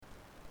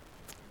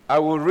I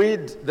will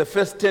read the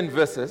first 10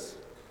 verses.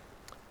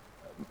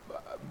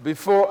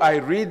 Before I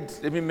read,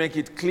 let me make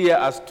it clear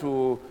as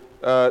to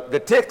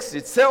the text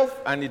itself,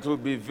 and it will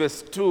be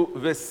verse 2,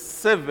 verse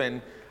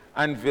 7,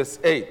 and verse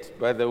 8.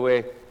 By the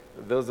way,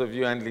 those of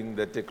you handling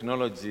the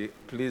technology,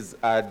 please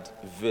add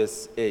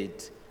verse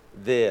 8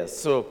 there.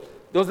 So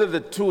those are the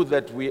two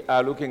that we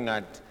are looking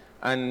at,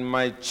 and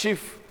my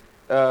chief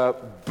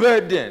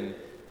burden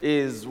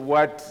is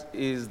what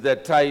is the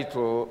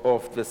title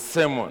of the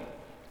sermon: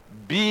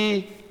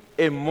 Be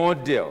a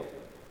model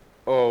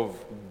of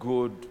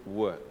good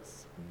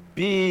works.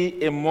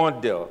 Be a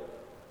model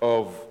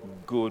of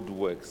good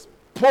works.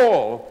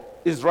 Paul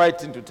is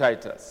writing to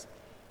Titus,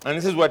 and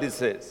this is what he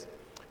says: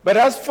 But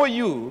as for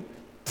you,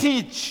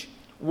 teach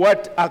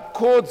what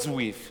accords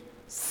with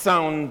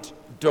sound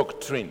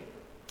doctrine.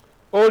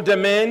 Older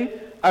men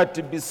are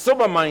to be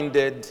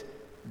sober-minded,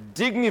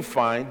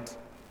 dignified,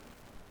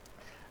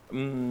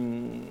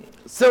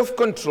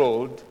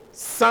 self-controlled,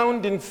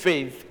 sound in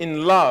faith,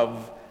 in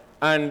love,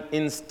 and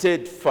in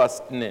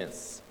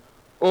steadfastness.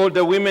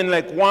 Older women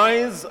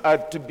likewise are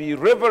to be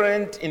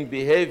reverent in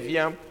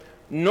behavior,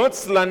 not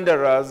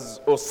slanderers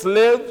or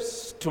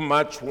slaves to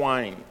much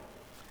wine.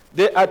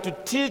 They are to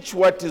teach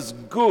what is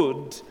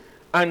good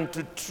and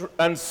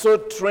so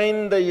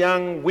train the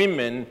young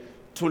women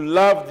to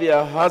love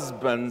their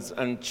husbands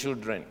and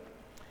children,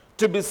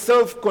 to be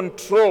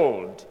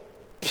self-controlled,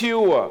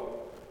 pure,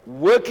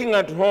 working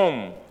at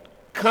home,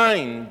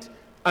 kind,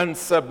 and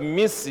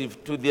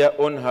submissive to their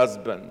own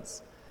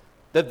husbands,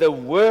 that the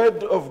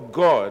word of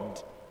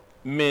God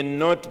may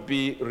not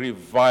be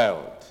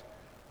reviled.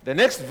 The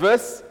next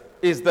verse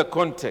is the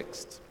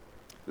context.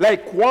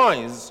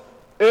 Likewise,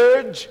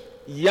 urge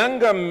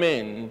younger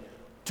men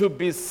to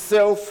be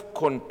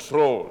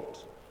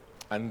self-controlled.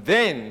 And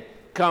then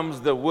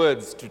comes the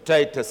words to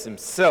Titus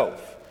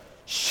himself: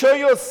 show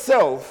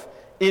yourself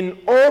in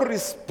all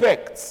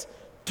respects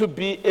to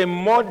be a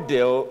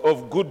model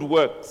of good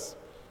works,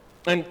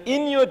 and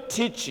in your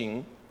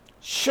teaching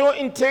show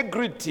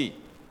integrity,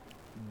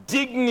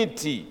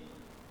 dignity,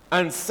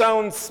 and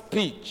sound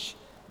speech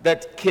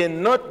that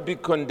cannot be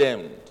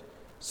condemned,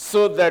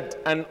 so that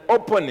an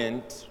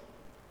opponent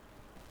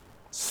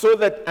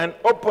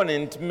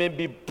may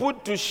be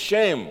put to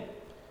shame,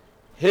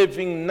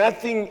 having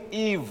nothing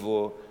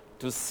evil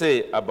to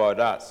say about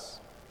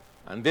us.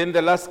 And then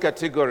the last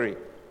category,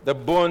 the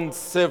bond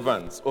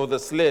servants or the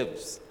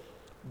slaves.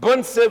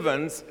 Bond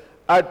servants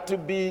are to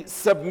be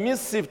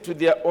submissive to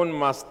their own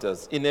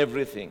masters in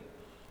everything.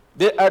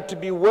 They are to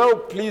be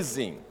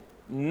well-pleasing,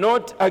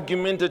 not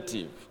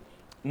argumentative,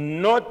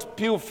 not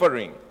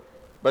pilfering,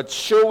 but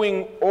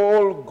showing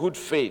all good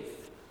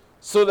faith,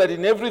 so that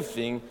in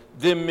everything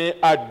they may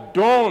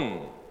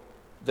adorn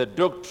the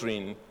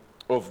doctrine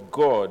of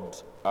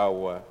God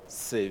our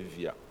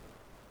Savior.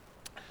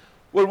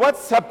 Well,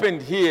 what's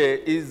happened here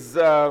is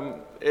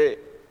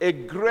a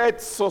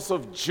great source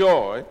of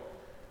joy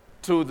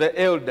to the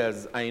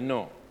elders I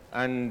know,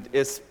 and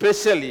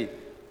especially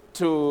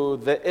to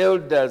the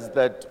elders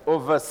that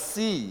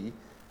oversee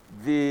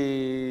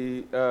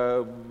the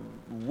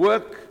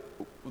work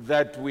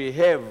that we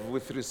have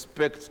with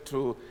respect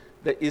to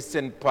the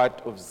eastern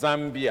part of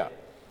Zambia.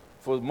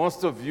 For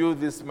most of you,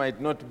 this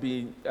might not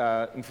be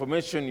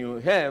information you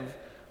have,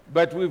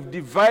 but we've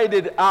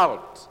divided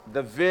out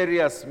the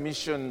various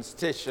mission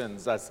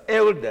stations as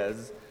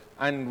elders,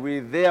 and we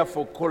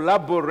therefore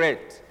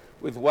collaborate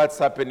with what's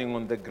happening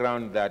on the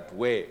ground that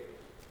way.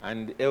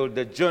 And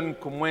Elder John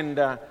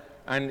Kumwenda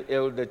and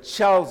Elder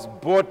Charles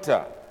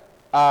Bota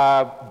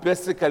are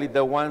basically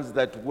the ones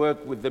that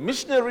work with the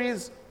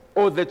missionaries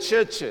or the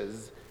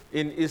churches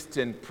in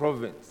Eastern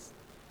Province.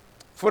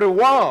 For a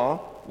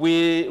while,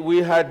 we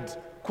had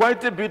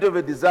quite a bit of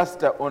a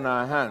disaster on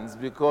our hands,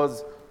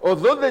 because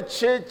although the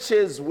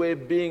churches were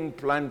being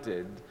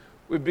planted,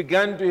 we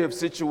began to have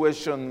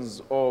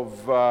situations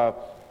of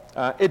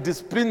a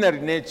disciplinary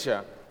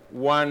nature,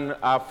 one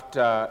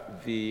after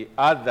the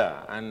other,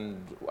 and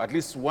at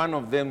least one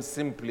of them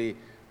simply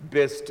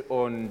based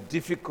on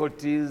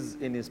difficulties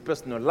in his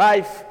personal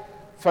life,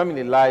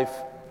 family life,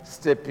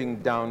 stepping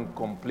down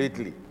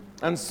completely.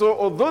 And so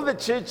although the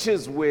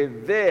churches were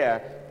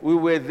there, we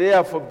were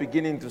therefore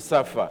beginning to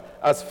suffer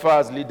as far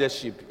as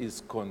leadership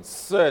is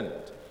concerned.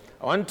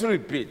 I want to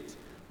repeat,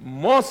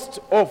 most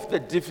of the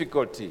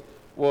difficulty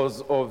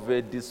was of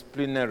a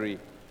disciplinary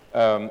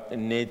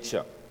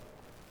nature.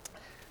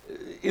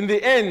 In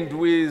the end,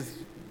 we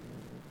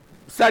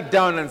sat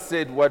down and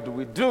said, what do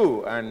we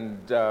do? And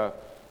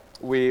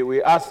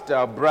we asked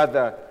our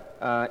brother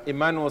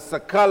Emmanuel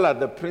Sakala,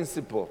 the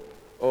principal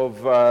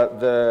of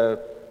the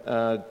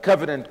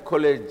Covenant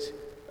College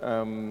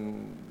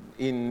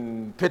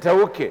in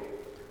Petauke,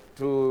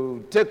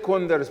 to take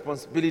on the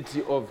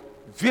responsibility of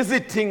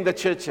visiting the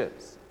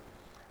churches.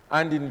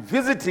 And in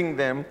visiting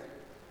them,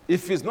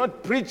 if he's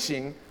not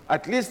preaching,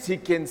 at least he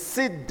can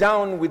sit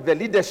down with the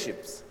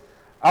leaderships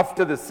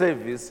after the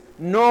service,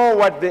 know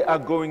what they are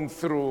going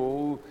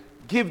through,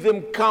 give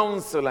them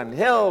counsel and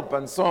help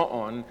and so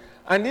on,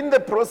 and in the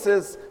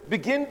process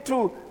begin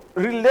to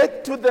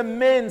relate to the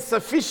men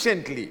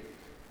sufficiently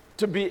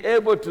to be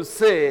able to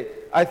say,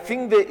 I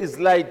think there is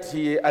light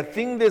here, I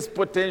think there's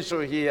potential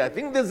here, I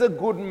think there's a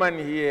good man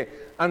here,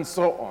 and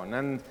so on.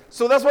 And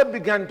so that's what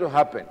began to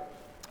happen.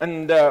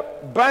 And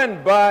by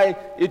and by,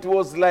 it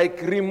was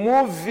like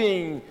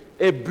removing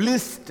a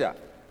blister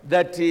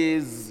that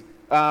is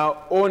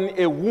on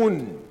a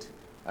wound.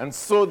 And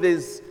so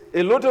there's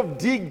a lot of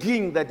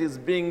digging that is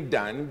being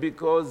done,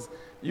 because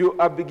you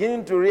are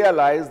beginning to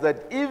realize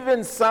that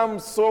even some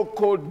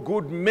so-called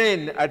good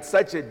men at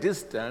such a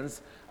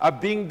distance are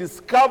being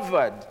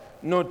discovered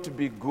not to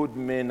be good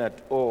men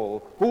at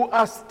all, who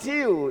are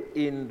still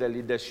in the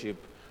leadership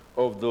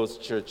of those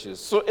churches.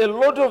 So a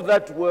lot of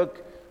that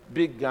work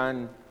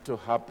began to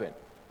happen.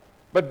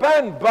 But by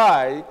and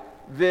by,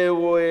 there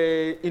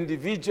were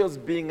individuals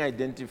being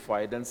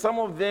identified, and some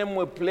of them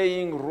were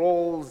playing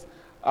roles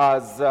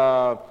as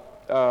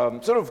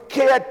sort of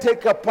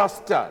caretaker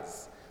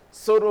pastors,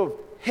 sort of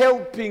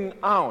helping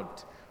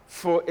out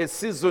for a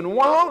season,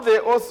 while they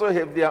also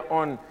have their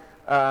own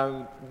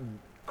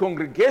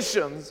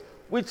congregations,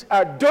 which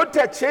are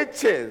daughter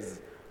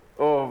churches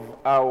of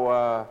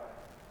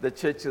the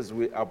churches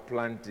we are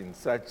planting,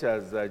 such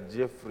as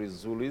Jeffrey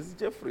Zulu. Is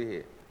Jeffrey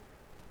here?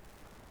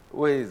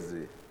 Where is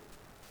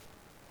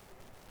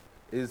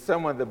he? Is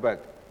someone at the back?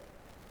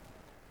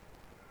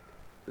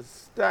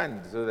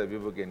 Stand so that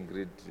people can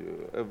greet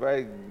you. If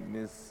I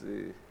miss...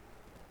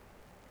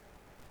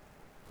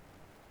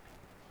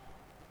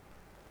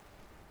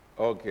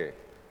 Okay.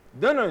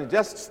 No,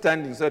 just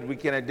standing so that we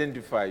can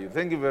identify you.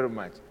 Thank you very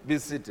much. Be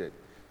seated.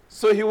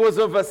 So he was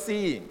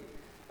overseeing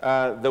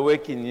the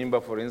work in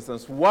Nyimba, for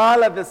instance,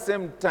 while at the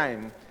same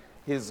time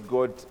he's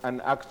got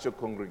an actual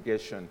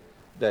congregation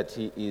that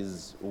he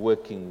is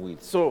working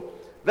with. So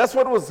that's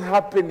what was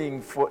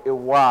happening for a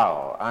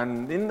while.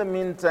 And in the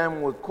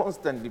meantime, we're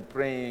constantly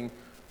praying,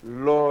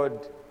 Lord,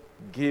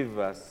 give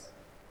us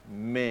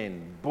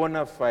men,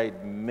 bona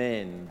fide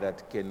men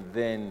that can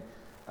then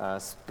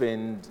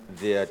spend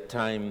their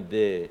time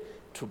there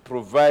to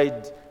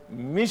provide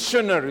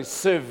missionary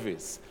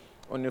service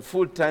on a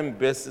full-time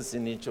basis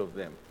in each of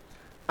them.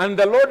 And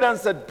the Lord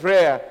answered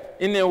prayer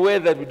in a way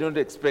that we don't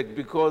expect,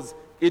 because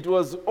it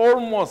was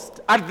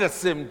almost at the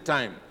same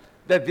time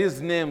that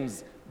these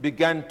names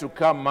began to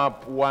come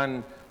up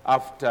one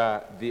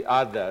after the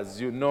others.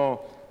 You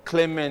know,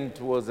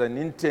 Clement was an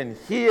intern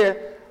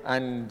here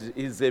and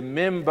is a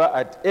member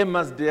at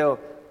Emmersdale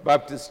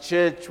Baptist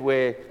Church,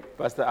 where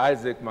Pastor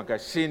Isaac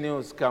Makashini,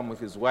 who's come with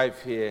his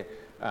wife here,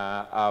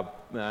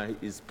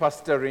 is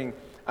pastoring,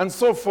 and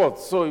so forth.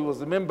 So he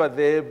was a member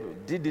there,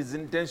 did his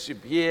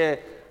internship here,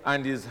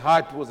 and his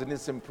heart was in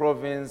Eastern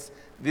Province.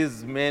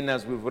 These men,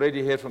 as we've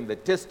already heard from the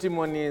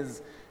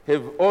testimonies,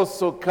 have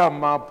also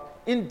come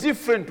up in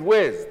different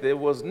ways. There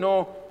was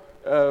no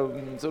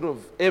sort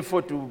of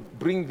effort to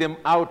bring them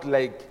out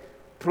like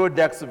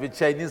products of a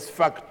Chinese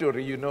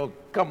factory, you know,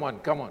 come on,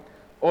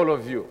 all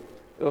of you.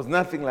 There was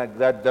nothing like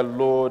that. The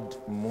Lord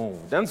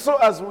moved. And so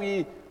as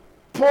we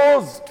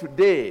pause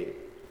today,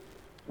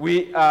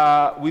 we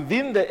are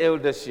within the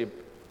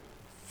eldership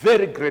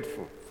very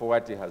grateful for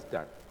what he has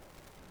done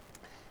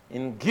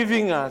in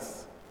giving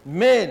us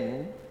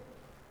men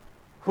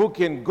who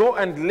can go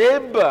and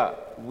labor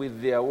with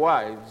their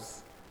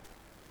wives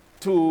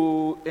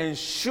to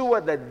ensure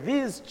that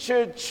these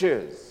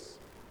churches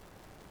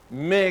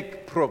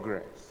make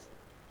progress.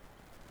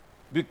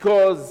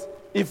 Because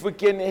if we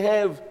can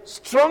have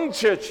strong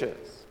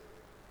churches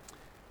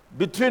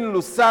between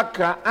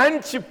Lusaka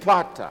and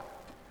Chipata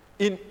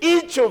in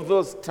each of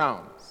those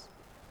towns,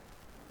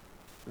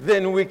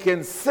 then we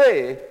can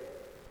say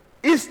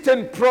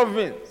Eastern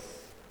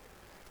Province,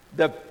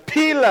 the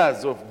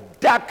pillars of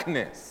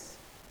darkness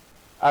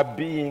are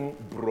being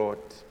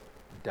brought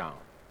down.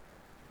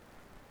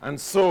 And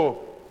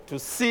so to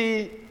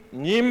see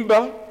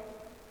Nyimba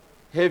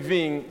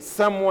having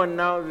someone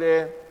now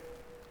there,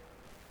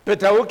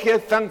 Petauke,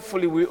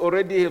 thankfully we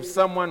already have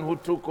someone who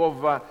took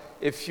over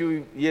a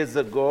few years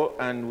ago,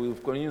 and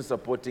we've continued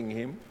supporting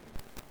him.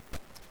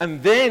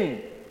 And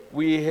then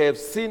we have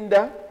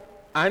Sinda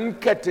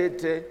and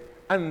Katete,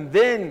 and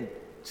then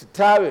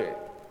Chitawe.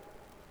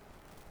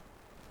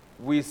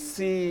 We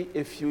see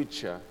a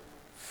future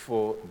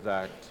for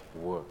that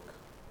work.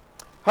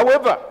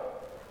 However,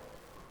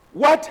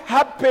 what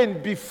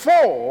happened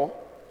before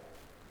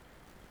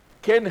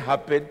can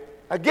happen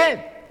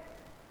again.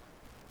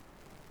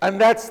 And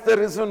that's the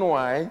reason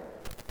why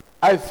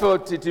I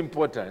felt it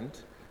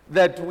important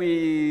that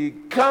we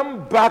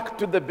come back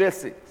to the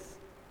basics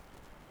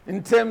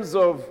in terms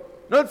of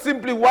not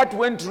simply what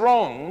went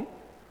wrong,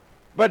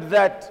 but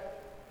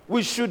that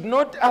we should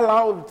not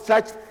allow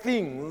such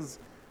things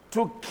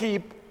to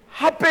keep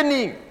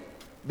happening,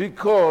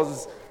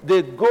 because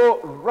they go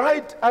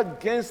right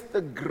against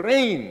the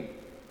grain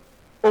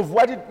of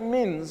what it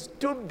means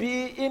to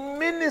be in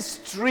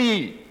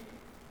ministry.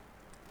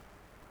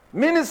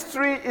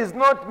 Ministry is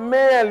not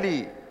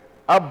merely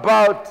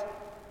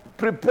about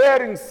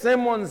preparing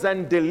sermons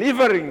and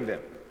delivering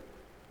them.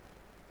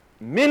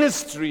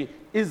 Ministry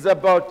is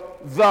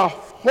about the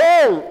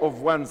whole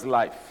of one's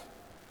life.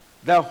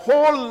 the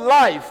whole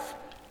life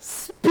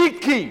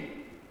speaking.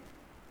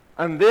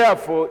 And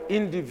therefore,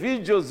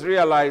 individuals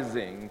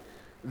realizing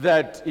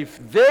that if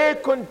they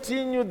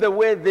continue the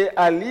way they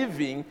are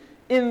living,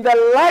 in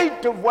the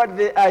light of what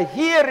they are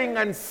hearing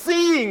and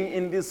seeing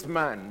in this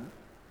man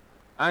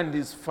and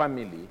his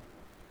family,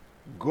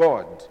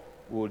 God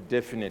will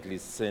definitely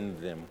send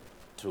them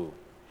to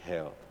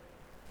hell.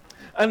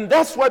 And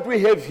that's what we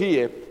have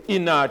here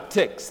in our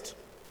text.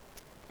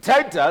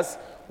 Titus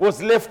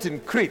was left in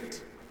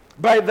Crete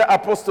by the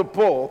Apostle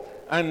Paul,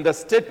 and the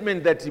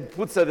statement that he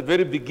puts at the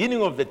very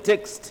beginning of the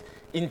text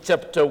in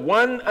chapter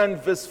 1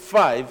 and verse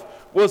 5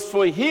 was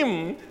for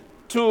him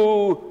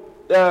to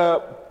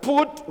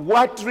put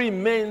what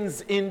remains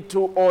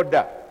into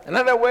order. In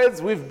other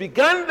words, we've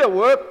begun the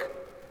work.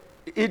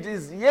 It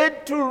is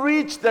yet to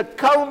reach the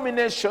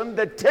culmination,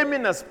 the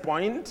terminus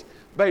point,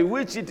 by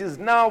which it is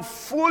now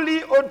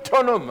fully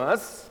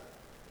autonomous.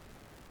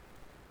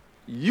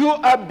 You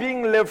are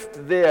being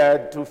left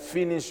there to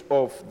finish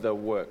off the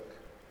work.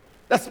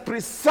 That's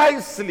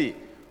precisely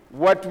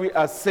what we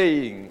are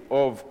saying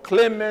of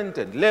Clement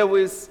and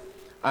Lewis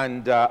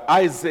and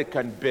Isaac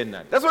and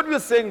Bernard. That's what we're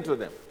saying to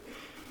them.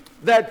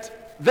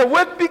 That the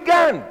work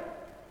began.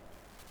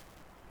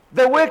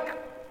 The work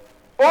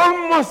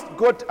almost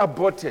got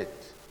aborted.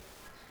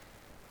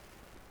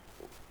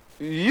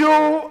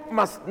 You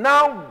must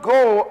now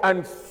go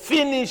and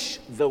finish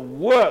the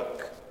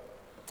work.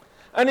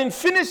 And in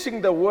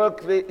finishing the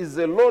work, there is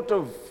a lot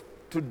of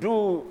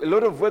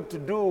work to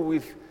do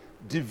with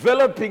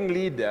developing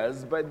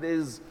leaders, but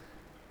there's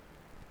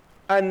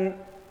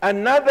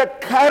another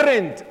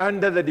current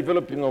under the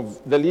developing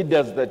of the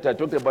leaders that I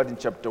talked about in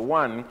chapter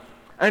 1,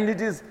 and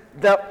it is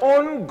the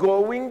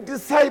ongoing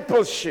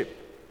discipleship.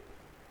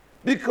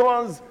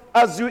 Because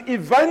as you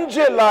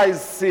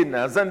evangelize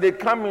sinners and they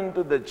come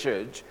into the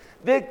church,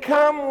 they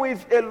come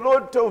with a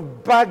lot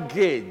of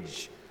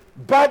baggage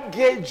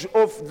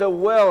of the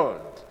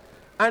world.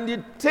 And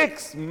it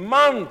takes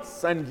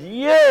months and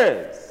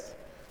years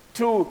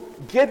to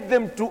get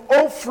them to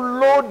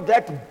offload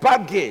that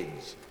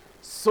baggage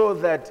so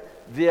that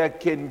there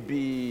can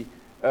be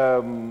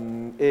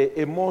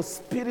a more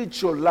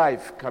spiritual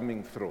life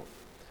coming through.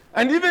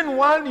 And even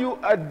while you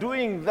are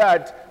doing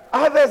that,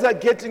 others are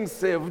getting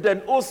saved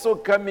and also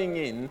coming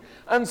in.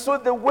 And so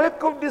the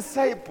work of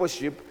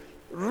discipleship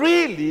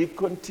really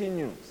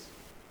continues.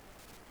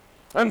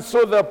 And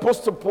so the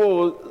Apostle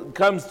Paul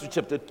comes to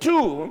chapter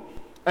 2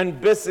 and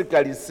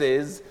basically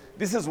says,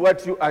 this is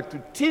what you are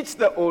to teach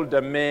the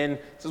older men.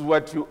 This is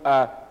what you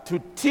are to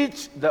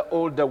teach the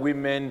older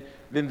women.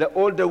 Then the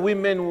older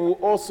women will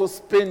also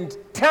spend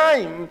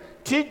time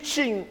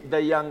teaching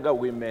the younger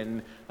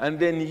women. And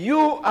then you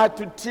are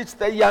to teach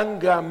the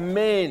younger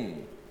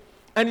men.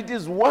 And it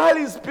is while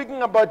he's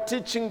speaking about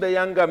teaching the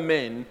younger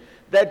men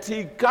that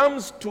he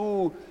comes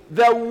to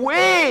the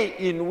way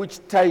in which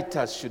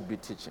Titus should be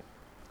teaching.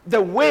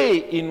 The way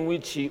in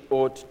which he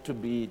ought to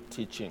be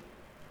teaching.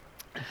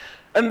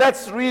 And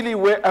that's really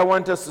where I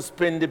want us to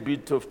spend a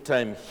bit of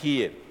time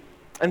here.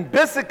 And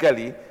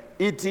basically,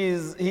 he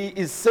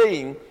is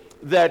saying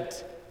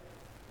that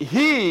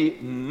he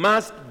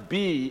must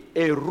be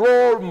a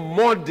role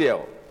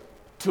model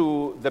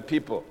to the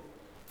people.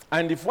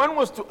 And if one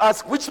was to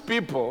ask which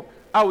people,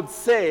 I would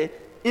say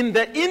in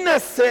the inner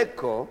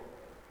circle,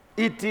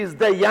 it is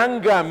the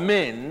younger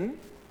men.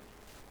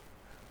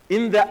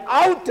 In the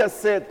outer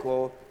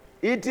circle,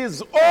 it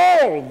is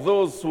all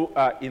those who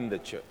are in the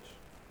church.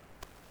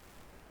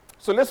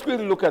 So let's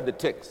quickly look at the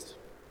text.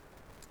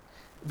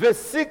 Verse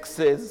 6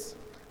 says,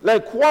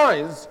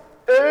 likewise,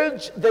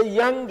 urge the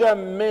younger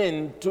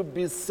men to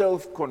be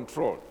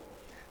self-controlled.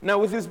 Now,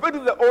 with respect to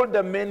the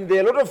older men, there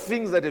are a lot of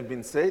things that have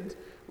been said.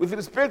 With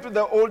respect to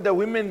the older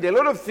women, there are a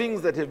lot of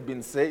things that have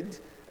been said,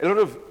 a lot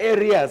of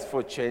areas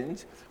for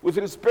change. With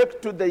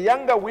respect to the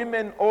younger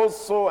women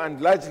also,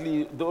 and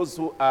largely those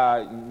who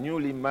are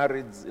newly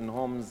married in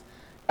homes,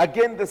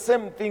 again, the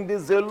same thing.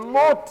 There's a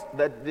lot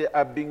that they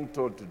are being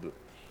told to do.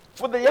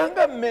 For the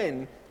younger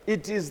men,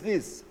 it is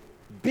this: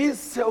 be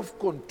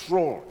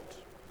self-controlled.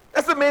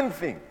 That's the main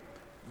thing.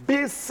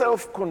 Be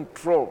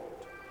self-controlled.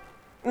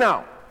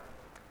 Now,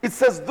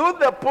 it's as though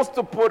the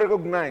Apostle Paul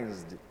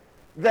recognized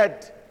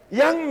that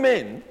young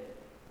men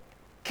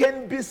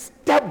can be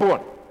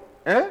stubborn.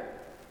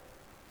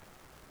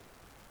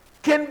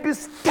 Can be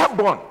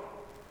stubborn.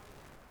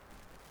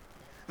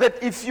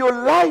 That if your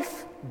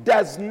life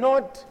does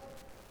not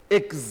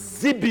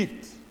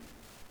exhibit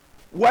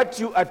what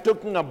you are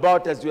talking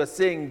about, as you are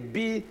saying,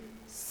 be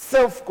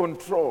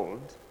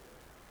self-controlled,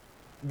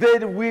 they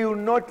will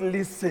not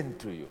listen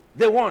to you.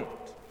 They won't.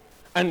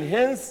 And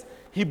hence,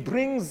 he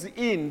brings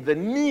in the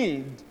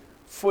need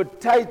for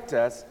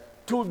Titus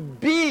to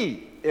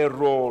be a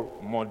role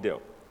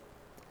model.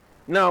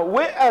 Now,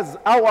 whereas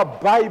our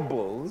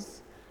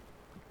Bibles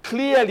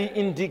clearly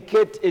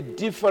indicate a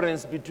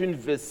difference between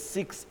verse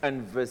 6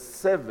 and verse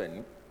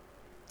 7,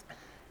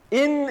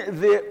 in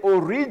the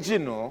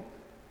original,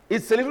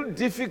 it's a little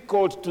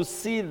difficult to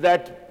see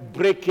that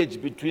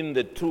breakage between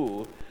the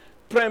two,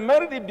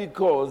 primarily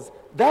because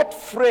that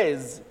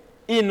phrase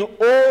in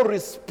all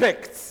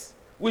respects,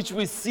 which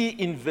we see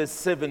in verse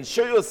 7.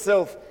 Show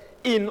yourself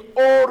in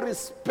all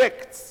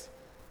respects.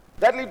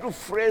 That little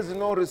phrase,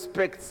 in all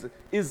respects,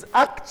 is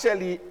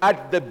actually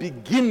at the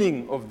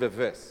beginning of the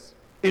verse.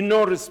 In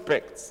all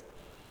respects.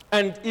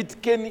 And it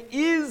can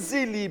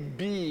easily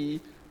be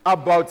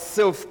about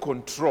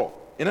self-control.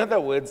 In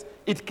other words,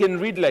 it can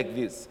read like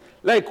this.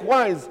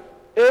 Likewise,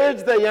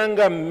 urge the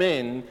younger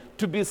men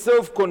to be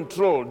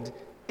self-controlled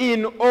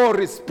in all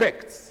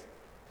respects.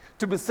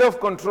 To be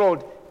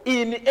self-controlled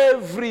in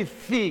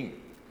everything.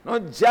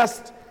 Not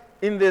just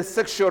in the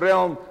sexual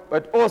realm,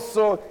 but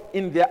also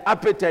in their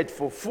appetite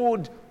for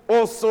food,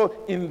 also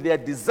in their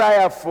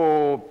desire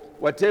for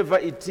whatever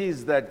it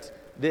is that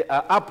they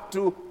are up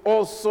to,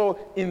 also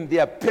in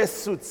their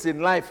pursuits in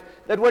life,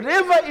 that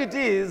whatever it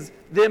is,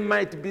 they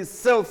might be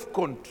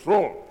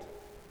self-controlled.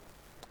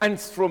 And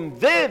it's from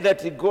there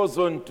that he goes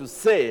on to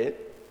say,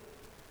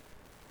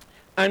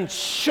 and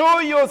show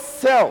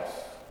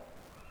yourself,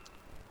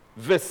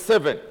 verse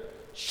 7,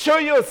 show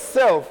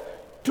yourself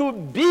to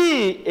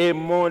be a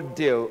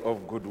model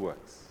of good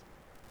works.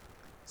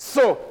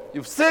 So,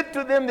 you've said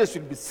to them they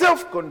should be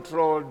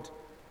self-controlled.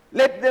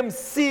 Let them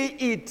see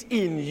it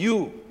in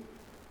you.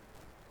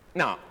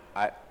 Now,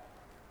 I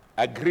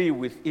agree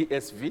with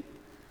ESV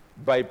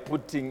by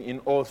putting in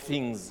all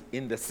things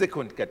in the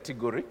second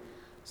category.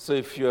 So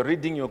if you're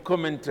reading your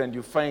commentary and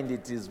you find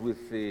it is with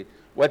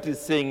what is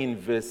saying in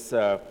verse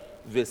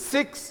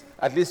 6,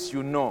 at least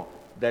you know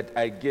that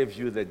I gave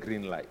you the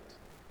green light.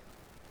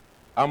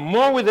 I'm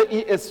more with the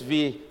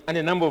ESV and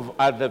a number of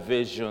other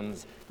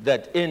versions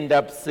that end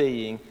up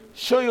saying,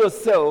 show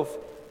yourself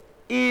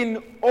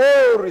in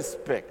all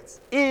respects,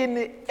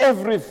 in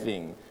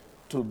everything,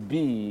 to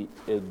be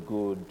a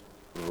good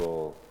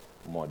role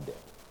model.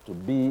 To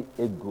be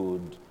a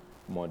good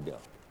model.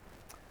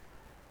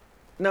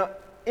 Now,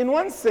 in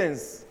one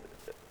sense,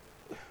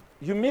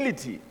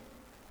 humility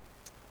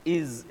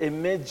is a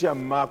major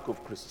mark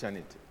of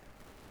Christianity.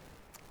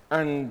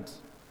 And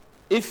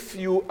if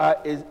you are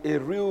a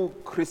real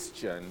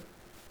Christian,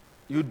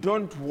 you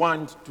don't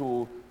want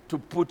to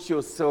put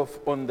yourself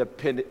on the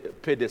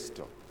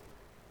pedestal.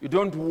 You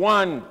don't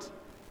want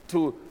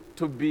to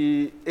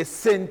be a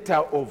center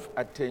of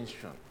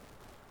attention.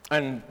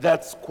 And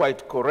that's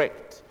quite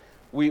correct.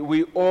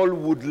 We all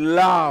would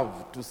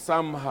love to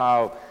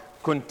somehow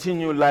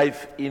continue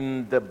life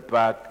in the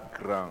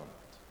background.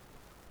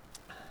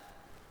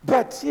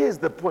 But here's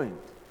the point.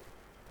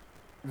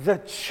 The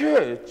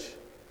church,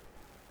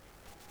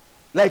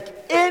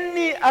 like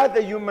any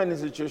other human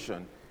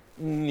institution,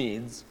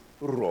 needs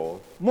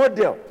role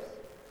models.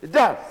 It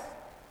does.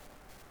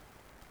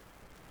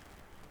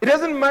 It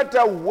doesn't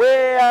matter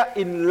where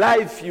in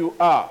life you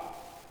are.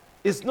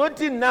 It's not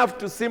enough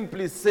to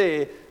simply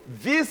say,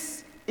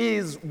 this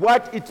is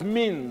what it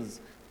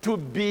means to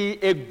be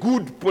a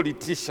good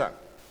politician.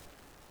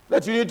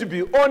 That you need to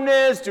be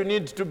honest, you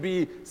need to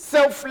be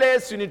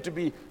selfless, you need to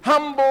be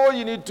humble,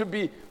 you need to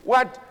be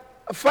what?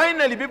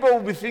 Finally, people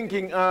will be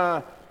thinking,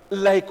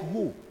 like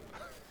who?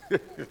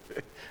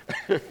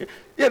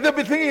 Yeah, they'll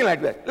be thinking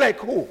like that. Like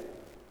who?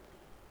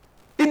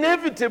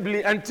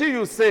 Inevitably, until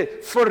you say,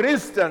 for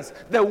instance,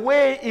 the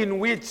way in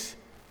which,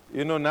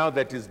 now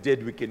that he's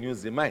dead, we can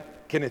use him,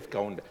 Kenneth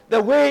Kaunda.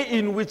 The way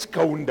in which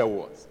Kaunda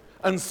was,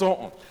 and so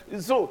on.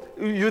 So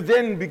you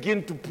then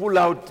begin to pull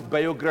out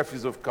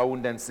biographies of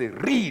Kaunda and say,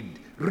 read.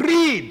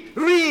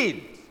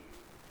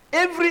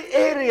 Every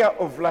area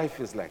of life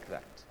is like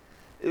that.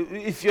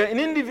 If you're an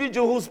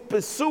individual who's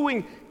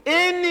pursuing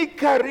any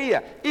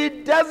career,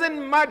 it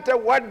doesn't matter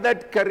what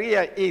that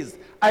career is.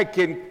 I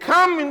can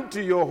come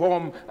into your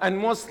home and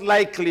most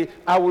likely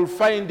I will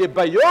find a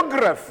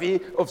biography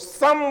of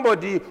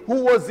somebody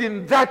who was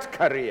in that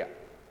career.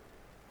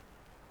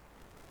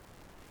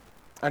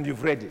 And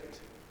you've read it.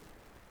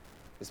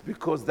 It's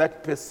because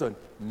that person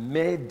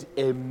made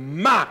a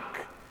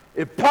mark,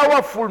 a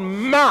powerful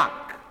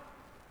mark,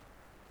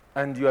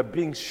 and you are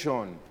being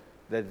shown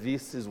that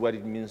this is what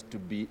it means to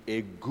be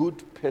a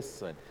good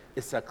person,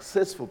 a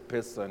successful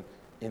person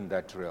in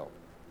that realm.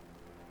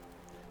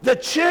 The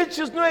church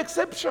is no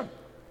exception.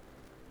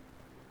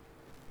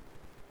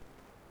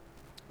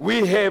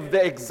 We have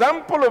the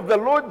example of the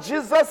Lord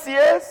Jesus,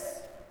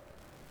 yes,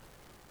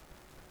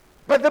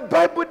 but the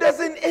Bible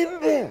doesn't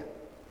end there.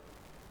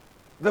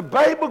 The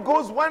Bible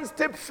goes one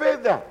step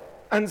further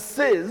and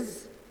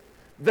says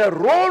the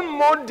role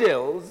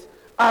models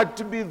are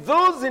to be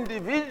those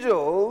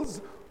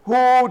individuals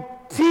who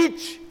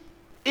teach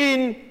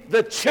in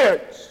the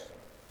church.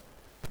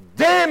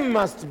 They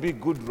must be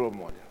good role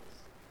models.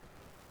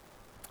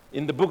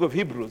 In the book of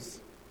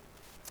Hebrews,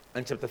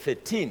 and chapter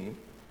 13,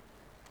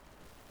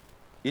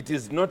 it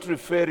is not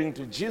referring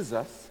to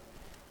Jesus,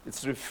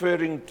 it's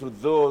referring to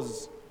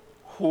those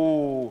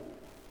who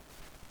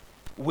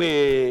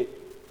were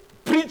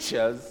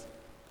preachers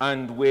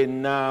and were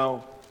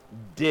now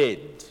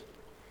dead.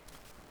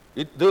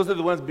 Those are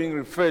the ones being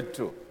referred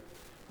to.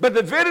 But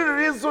the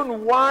very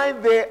reason why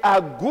they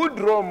are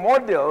good role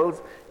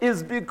models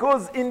is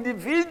because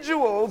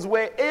individuals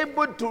were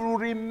able to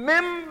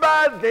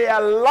remember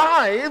their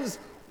lives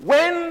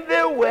when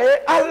they were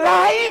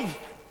alive.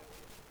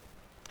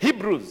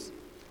 Hebrews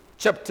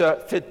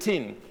chapter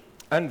 13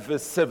 and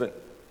verse 7.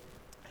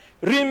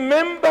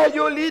 Remember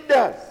your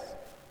leaders,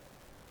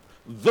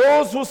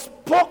 those who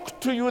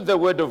spoke to you the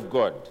word of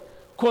God.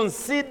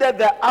 Consider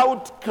the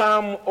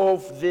outcome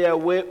of their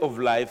way of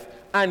life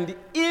and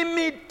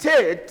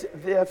imitate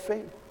their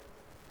faith.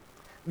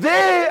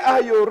 They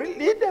are your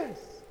leaders.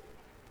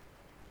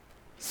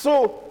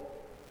 So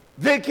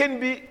they can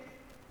be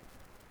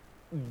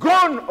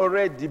gone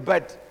already,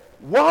 but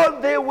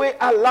while they were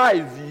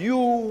alive, you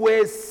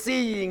were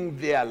seeing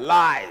their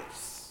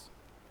lives.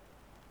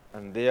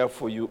 And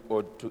therefore you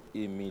ought to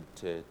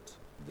imitate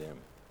them.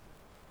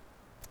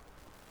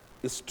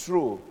 It's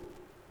true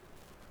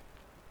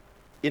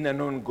in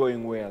an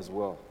ongoing way as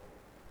well,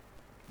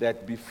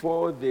 that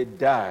before they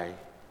die,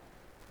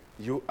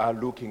 you are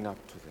looking up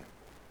to them.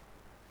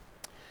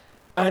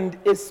 And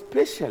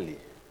especially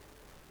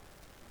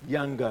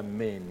younger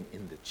men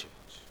in the church.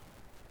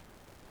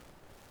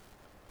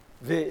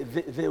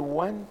 They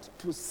want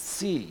to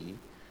see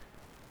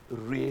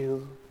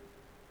real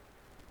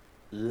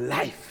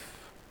life.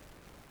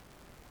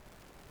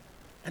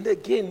 And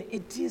again,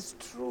 it is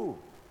true,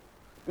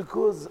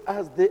 because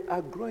as they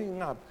are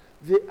growing up,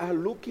 they are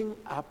looking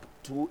up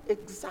to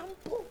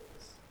examples.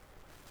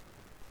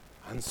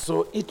 And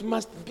so it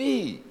must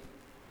be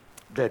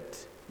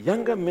that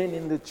younger men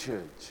in the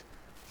church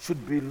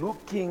should be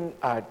looking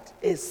at,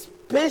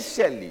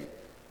 especially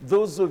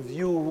those of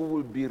you who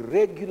will be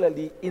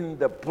regularly in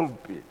the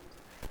pulpit,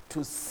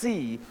 to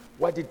see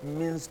what it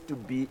means to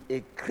be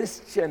a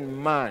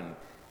Christian man,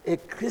 a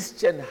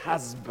Christian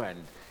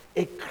husband,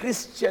 a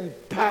Christian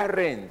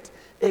parent,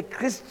 a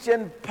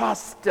Christian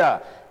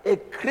pastor, a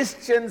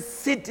Christian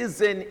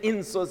citizen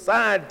in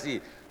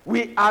society.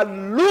 We are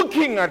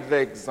looking at the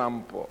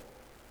example.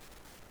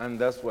 And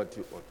that's what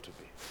you ought to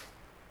be.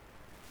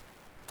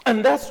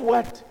 And that's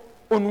what,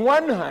 on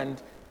one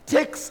hand,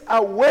 takes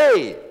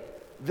away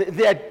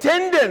their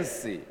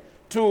tendency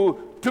to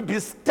be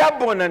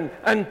stubborn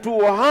and to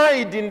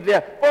hide in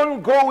their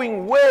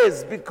ongoing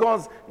ways,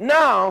 because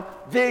now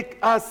they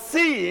are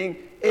seeing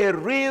a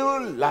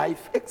real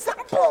life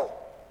example.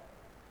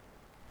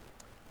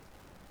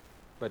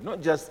 But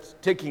not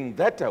just taking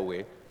that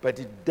away, but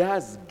it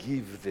does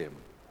give them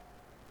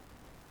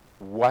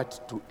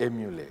what to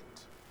emulate,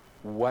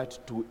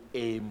 what to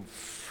aim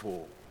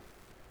for.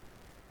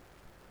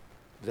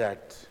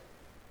 That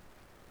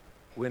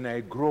when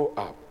I grow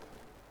up,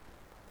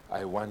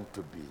 I want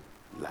to be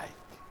like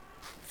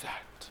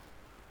that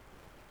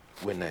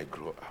when I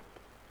grow up.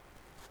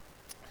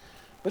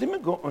 But let me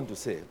go on to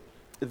say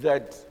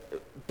that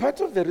part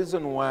of the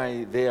reason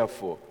why,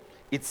 therefore,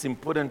 it's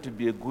important to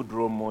be a good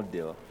role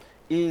model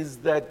is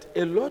that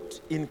a lot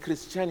in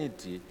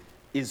Christianity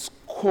is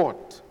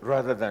caught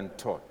rather than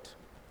taught.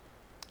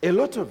 A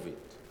lot of it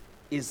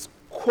is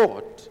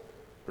caught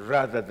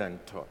rather than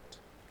taught.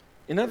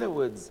 In other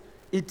words,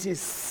 it is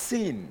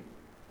seen,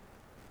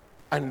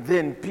 and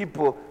then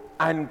people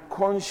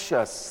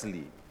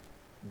unconsciously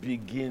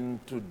begin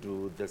to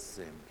do the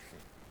same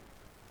thing.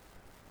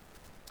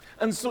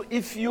 And so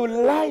if your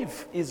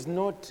life is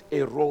not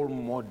a role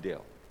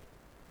model,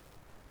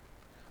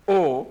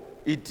 or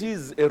it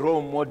is a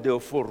role model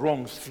for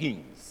wrong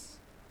things,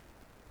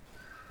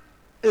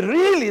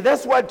 really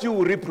that's what you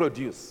will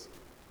reproduce.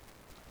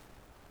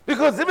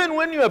 Because even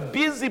when you are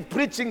busy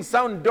preaching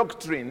sound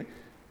doctrine,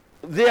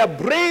 their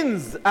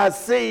brains are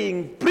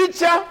saying,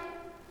 preacher,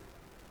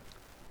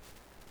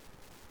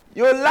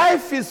 your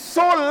life is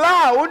so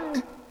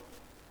loud,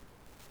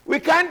 we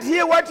can't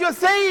hear what you're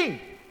saying.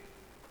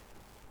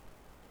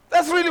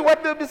 That's really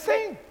what they'll be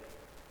saying.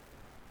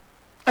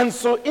 And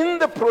so in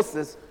the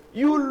process,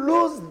 you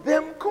lose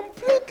them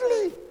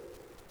completely,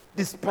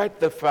 despite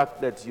the fact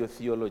that your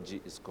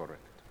theology is correct.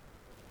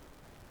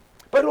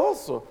 But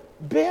also,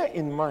 bear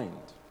in mind,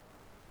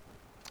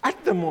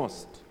 at the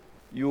most,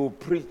 you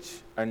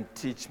preach and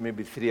teach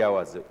maybe 3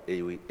 hours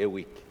a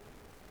week,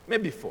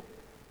 maybe 4.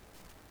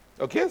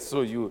 Okay,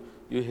 so you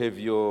have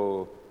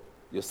your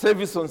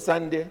service on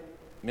Sunday.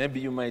 Maybe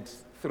you might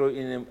throw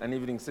in an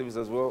evening service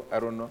as well, I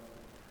don't know.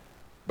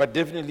 But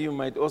definitely you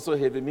might also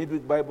have a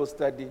midweek Bible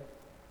study.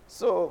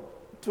 So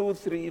 2,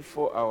 3,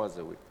 4 hours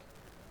a week.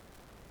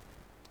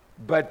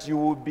 But you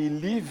will be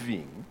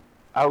living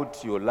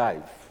out your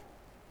life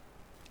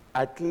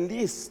at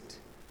least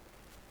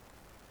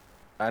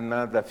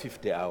another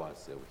 50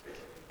 hours a week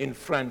in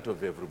front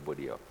of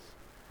everybody else.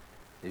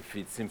 If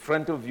it's in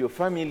front of your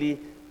family,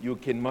 you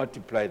can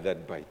multiply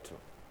that by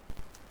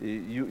 2.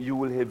 You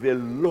will have a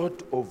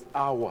lot of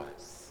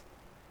hours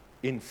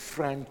in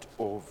front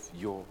of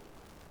your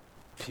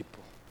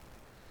people.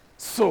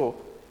 So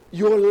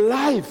your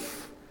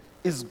life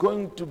is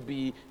going to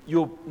be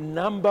your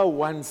number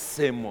one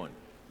sermon,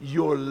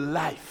 your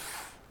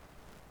life.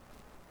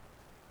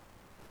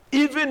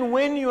 Even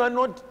when you are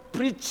not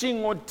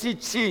preaching or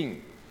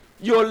teaching,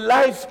 Your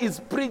life is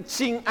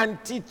preaching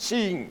and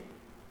teaching.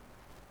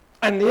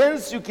 And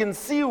hence you can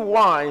see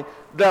why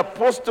the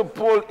Apostle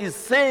Paul is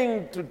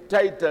saying to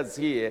Titus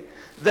here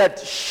that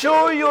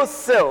show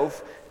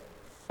yourself,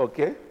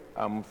 okay,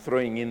 I'm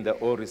throwing in the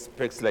all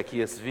respects like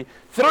ESV,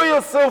 throw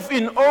yourself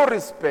in all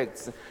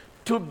respects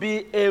to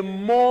be a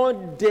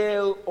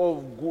model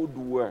of good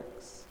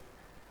works.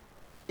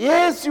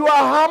 Yes, you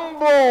are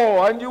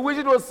humble and you wish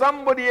it was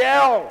somebody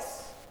else.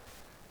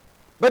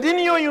 But in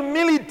your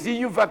humility,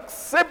 you've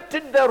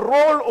accepted the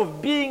role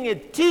of being a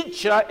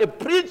teacher, a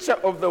preacher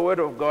of the Word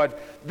of God.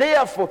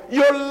 Therefore,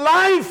 your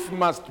life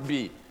must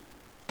be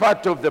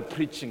part of the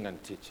preaching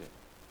and teaching.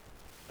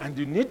 And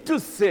you need to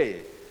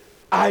say,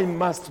 I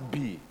must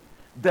be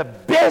the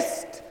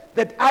best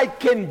that I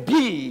can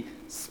be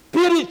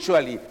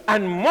spiritually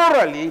and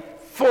morally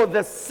for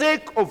the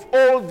sake of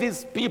all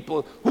these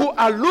people who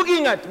are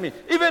looking at me,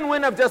 even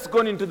when I've just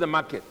gone into the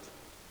market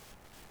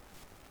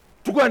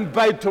to go and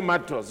buy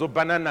tomatoes or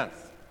bananas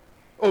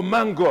or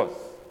mangoes.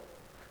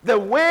 The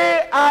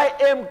way I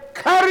am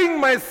carrying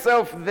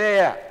myself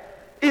there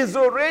is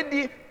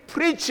already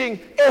preaching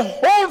a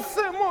whole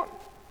sermon.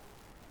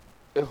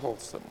 A whole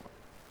sermon.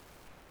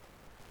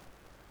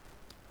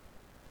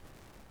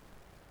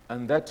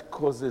 And that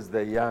causes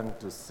the young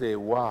to say,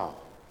 wow,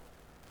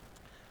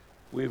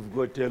 we've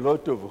got a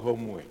lot of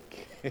homework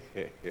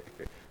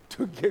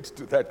to get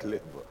to that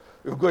level.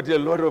 We've got a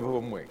lot of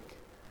homework.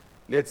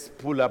 Let's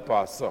pull up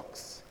our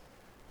socks.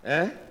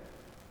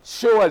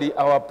 Surely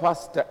our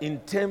pastor, in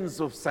terms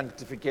of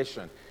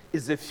sanctification,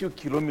 is a few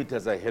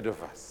kilometers ahead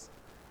of us.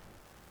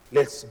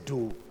 Let's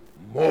do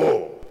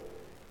more.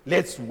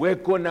 Let's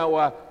work on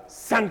our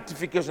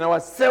sanctification, our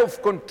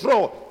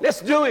self-control.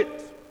 Let's do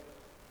it.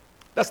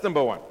 That's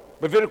number one.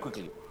 But very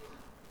quickly.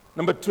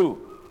 Number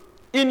two,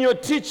 in your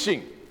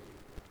teaching,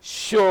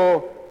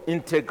 show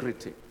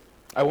integrity.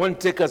 I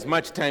won't take as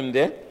much time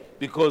there,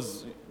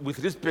 because with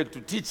respect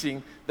to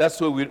teaching, that's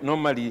where we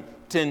normally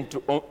tend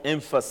to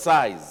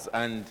emphasize.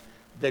 And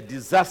the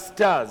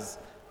disasters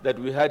that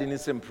we had in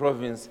Eastern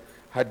Province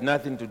had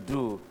nothing to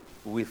do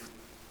with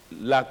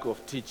lack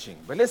of teaching.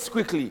 But let's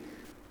quickly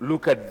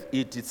look at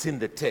it. It's in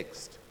the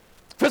text.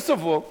 First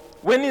of all,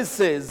 when it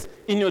says,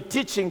 in your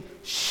teaching,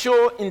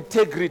 show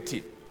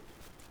integrity.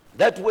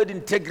 That word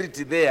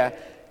integrity there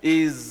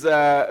is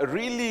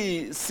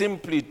really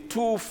simply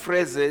two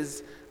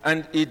phrases,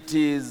 and it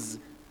is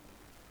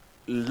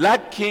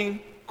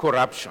lacking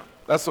corruption.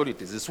 That's all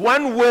it is. It's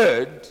one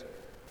word,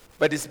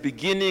 but it's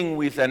beginning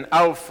with an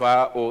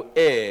alpha or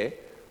a,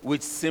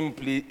 which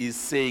simply is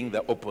saying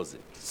the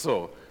opposite.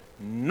 So,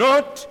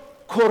 not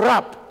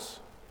corrupt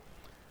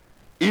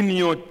in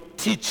your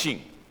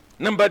teaching.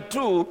 Number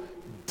two,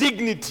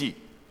 dignity.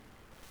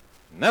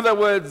 In other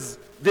words,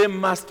 there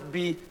must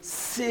be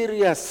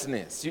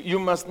seriousness. You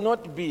must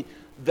not be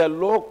the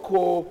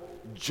local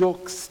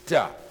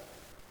jokester.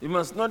 You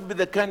must not be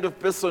the kind of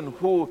person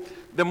who,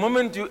 the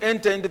moment you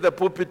enter into the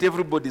pulpit,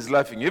 everybody's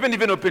laughing. You haven't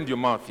even opened your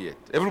mouth yet.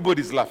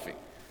 Everybody's laughing.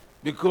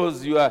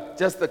 Because you are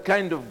just the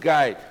kind of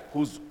guy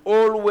who's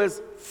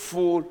always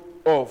full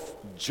of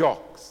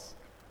jokes.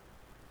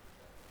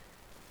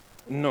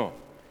 No.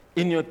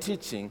 In your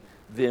teaching,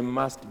 there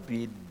must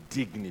be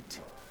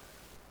dignity.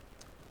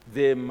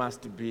 There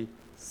must be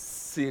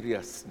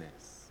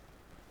seriousness.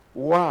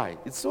 Why?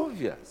 It's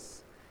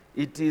obvious.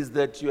 It is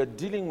that you are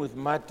dealing with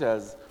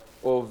matters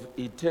of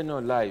eternal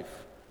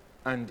life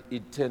and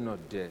eternal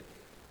death.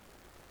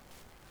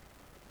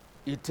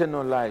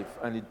 Eternal life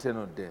and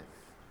eternal death.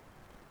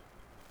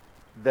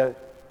 The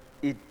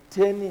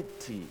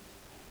eternity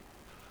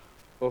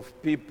of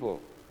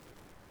people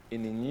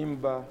in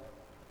Inyimba,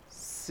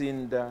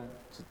 Sinda,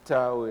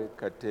 Chitawe,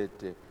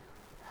 Katete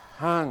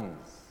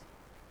hangs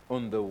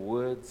on the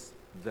words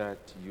that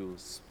you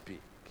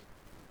speak.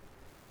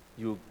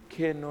 You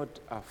cannot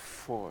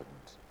afford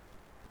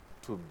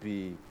to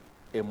be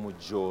a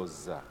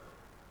mujoza.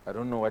 I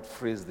don't know what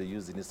phrase they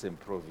use in Eastern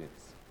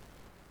Province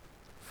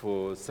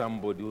for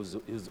somebody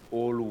who's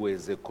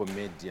always a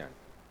comedian.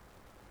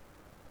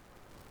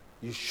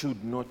 You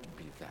should not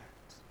be that.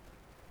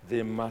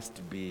 There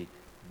must be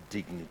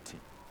dignity.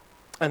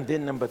 And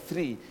then number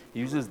three, he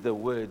uses the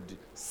word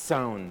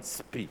sound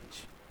speech.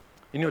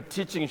 In your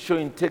teaching, show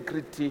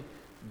integrity,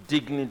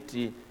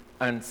 dignity,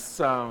 and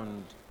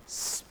sound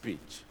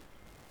speech.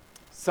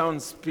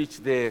 Sound speech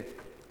there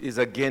is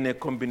again a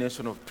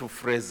combination of two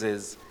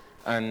phrases,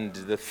 and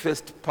the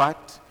first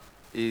part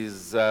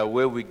is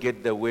where we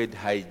get the word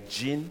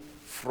hygiene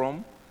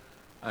from,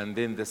 and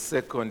then the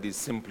second is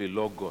simply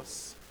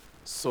logos.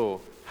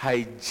 So,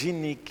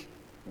 hygienic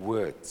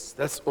words.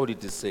 That's all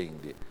it is saying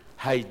there.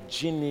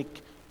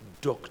 Hygienic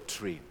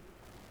doctrine.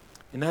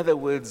 In other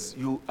words,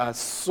 you are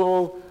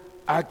so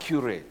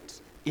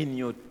accurate in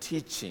your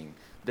teaching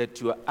that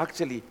you are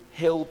actually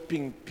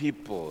helping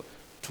people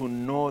to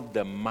know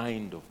the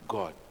mind of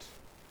God.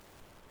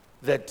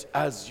 That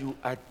as you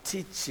are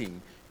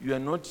teaching, you are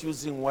not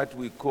using what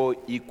we call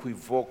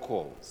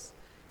equivocals.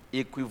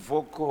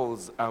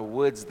 Equivocals are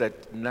words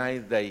that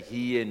neither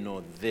here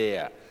nor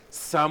there,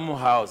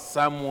 somehow,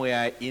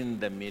 somewhere in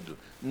the middle.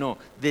 No,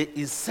 there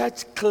is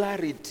such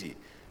clarity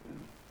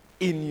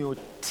in your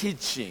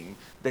teaching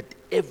that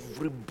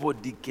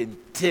everybody can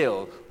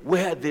tell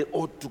where they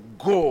ought to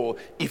go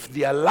if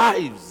their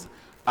lives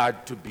are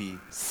to be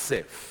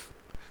safe.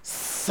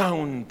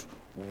 Sound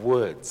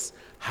words,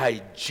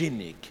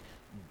 hygienic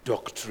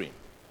doctrine,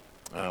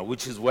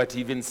 which is what he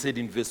even said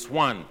in verse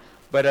 1.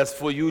 But as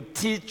for you,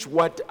 teach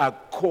what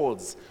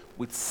accords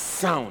with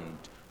sound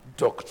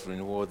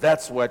doctrine. Well,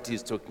 that's what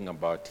he's talking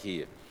about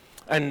here.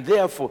 And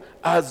therefore,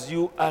 as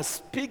you are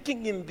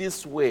speaking in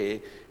this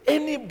way,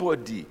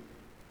 anybody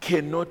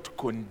cannot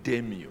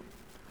condemn you.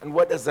 And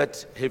what does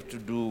that have to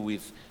do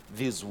with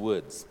these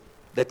words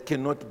that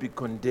cannot be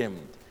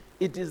condemned?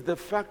 It is the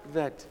fact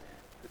that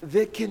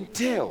they can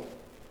tell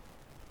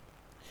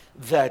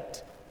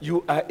that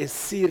you are a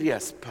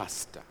serious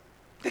pastor.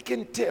 They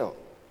can tell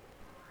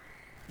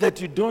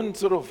that you don't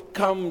sort of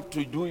come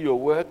to do your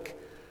work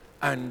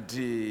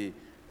and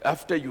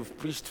after you've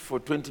preached for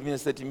 20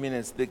 minutes, 30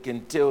 minutes, they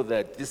can tell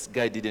that this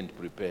guy didn't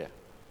prepare.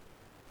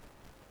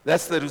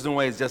 That's the reason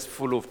why it's just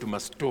full of too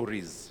much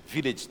stories,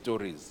 village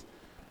stories.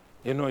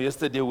 You know,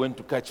 yesterday I went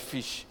to catch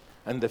fish,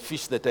 and the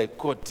fish that I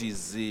caught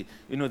is,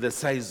 the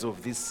size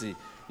of this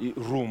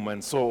room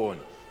and so on.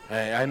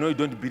 I know you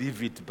don't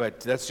believe it, but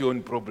that's your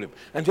own problem.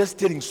 I'm just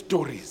telling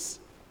stories.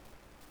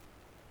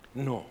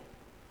 No.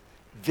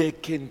 They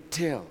can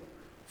tell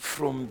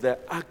from the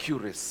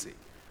accuracy,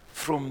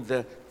 from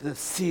the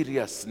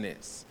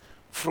seriousness,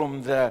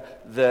 from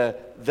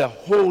the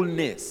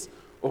wholeness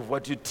of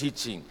what you're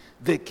teaching.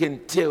 They can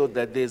tell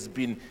that there's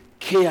been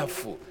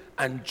careful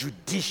and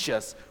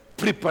judicious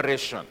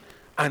preparation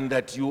and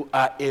that you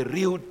are a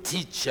real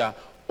teacher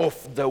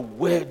of the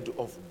Word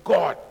of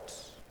God.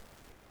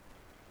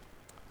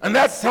 And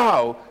that's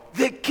how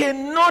they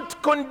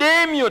cannot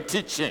condemn your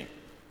teaching,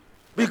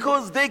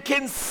 because they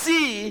can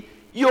see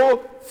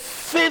your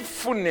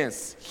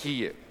faithfulness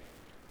here.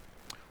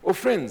 Oh,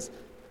 friends,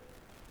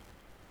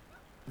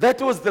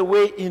 that was the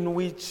way in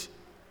which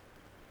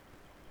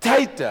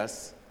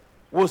Titus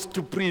was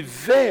to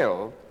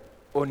prevail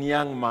on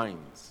young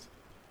minds.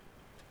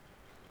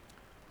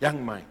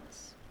 Young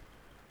minds.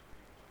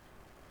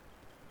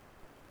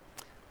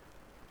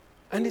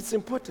 And it's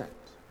important.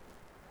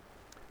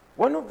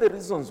 One of the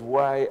reasons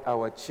why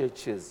our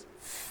churches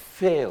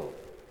fail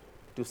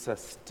to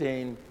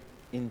sustain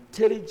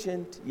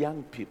intelligent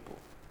young people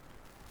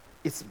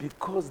is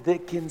because they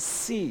can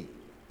see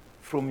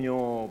from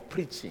your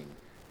preaching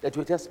that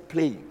you're just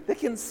playing. They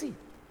can see.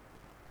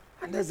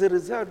 And as a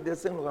result, they're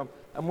saying, look,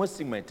 I'm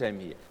wasting my time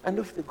here. And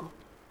off they go.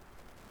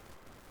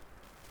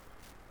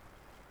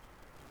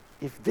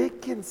 If they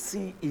can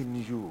see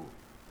in you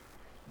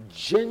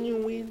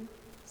genuine,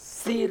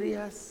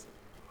 serious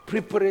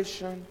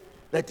preparation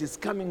that is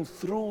coming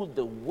through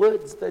the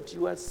words that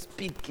you are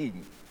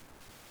speaking,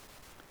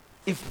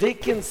 if they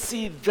can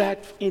see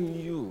that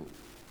in you,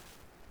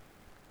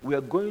 we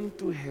are going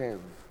to have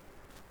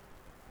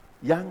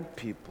young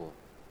people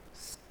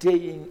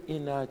staying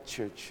in our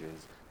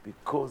churches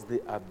because they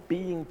are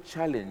being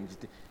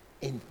challenged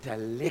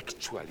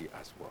intellectually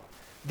as well.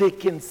 They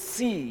can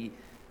see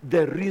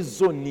the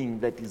reasoning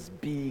that is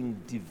being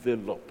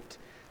developed.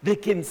 They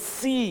can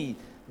see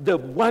the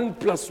 1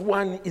 +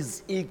 1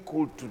 is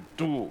equal to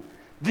 2.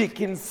 They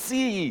can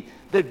see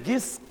that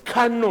this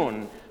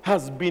canon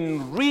has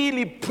been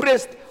really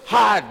pressed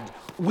hard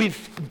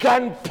with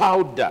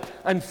gunpowder,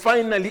 and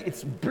finally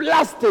it's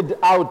blasted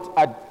out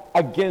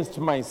against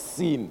my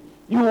sin.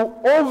 You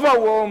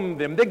overwhelm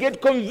them. They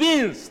get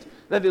convinced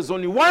that there's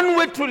only one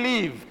way to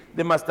live.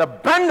 They must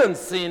abandon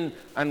sin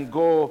and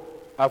go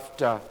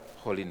after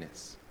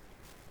holiness.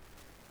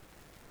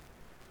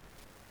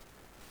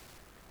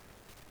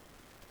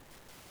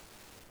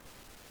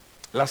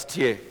 Last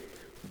year,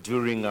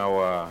 during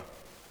our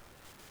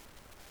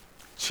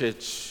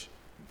church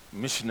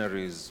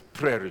missionaries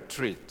prayer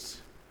retreat,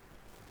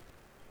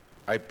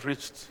 I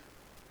preached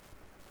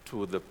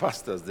to the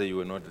pastors there. You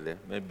were not there.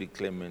 Maybe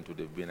Clement would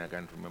have been. I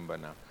can't remember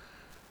now.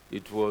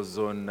 It was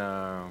on,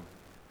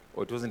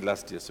 it wasn't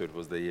last year, so it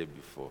was the year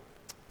before.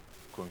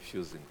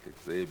 Confusing things,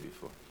 the year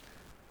before.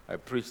 I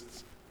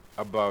preached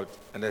about,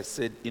 and I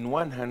said, in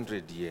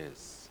 100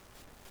 years,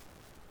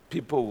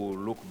 people will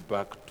look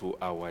back to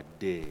our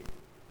day.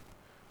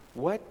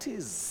 What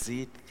is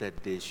it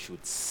that they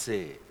should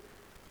say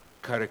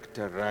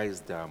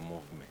characterized our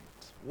movement?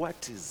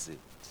 What is it?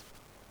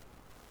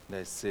 And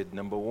I said,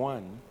 number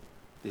one,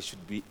 they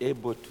should be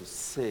able to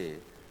say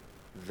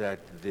that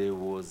there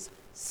was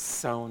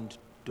sound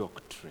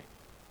doctrine,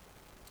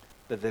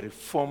 that the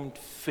Reformed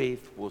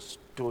faith was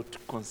taught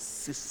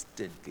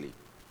consistently.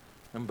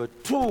 Number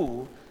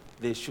two,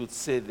 they should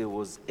say there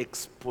was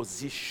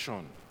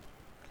exposition,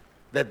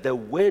 that the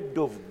Word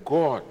of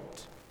God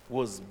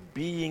was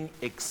being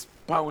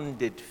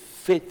expounded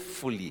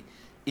faithfully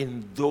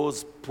in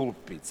those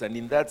pulpits. And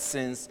in that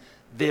sense,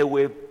 they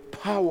were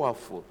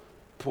powerful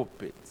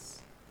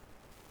pulpits.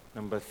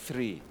 Number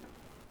three,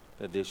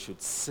 that they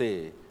should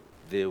say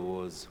there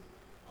was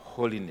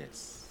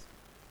holiness,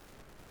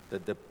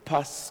 that the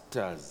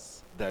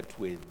pastors that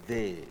were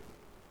there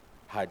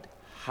had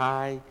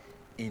high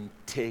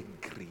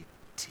integrity,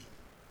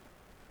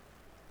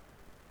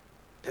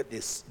 that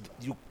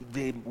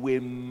they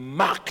were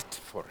marked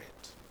for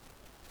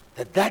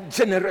it, that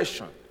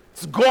generation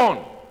is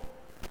gone,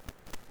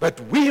 but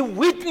we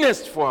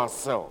witnessed for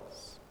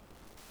ourselves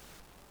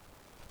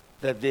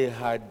that they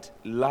had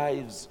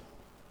lives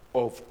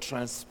of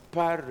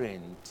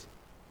transparent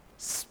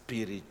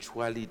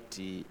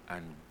spirituality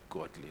and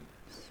godliness.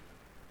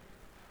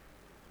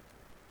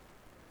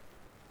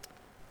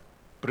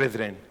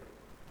 Brethren,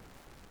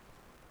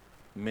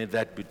 may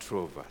that be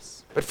true of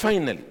us. But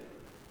finally,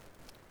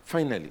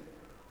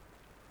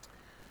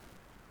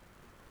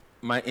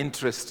 my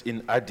interest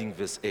in adding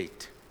verse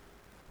 8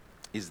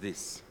 is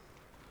this: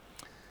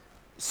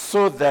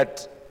 so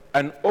that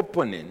an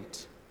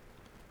opponent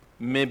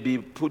may be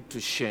put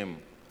to shame,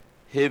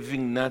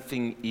 having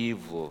nothing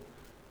evil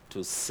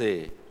to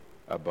say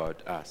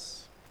about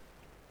us.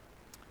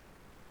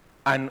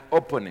 An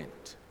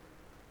opponent.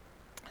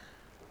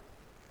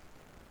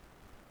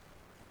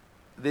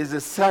 There's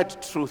a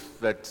sad truth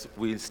that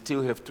we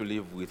still have to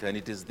live with, and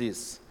it is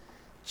this: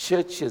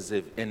 churches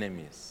have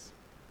enemies.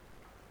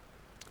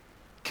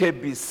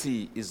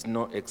 KBC is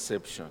no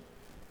exception.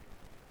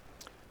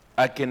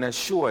 I can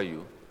assure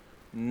you,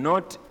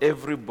 not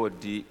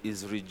everybody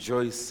is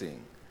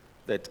rejoicing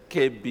that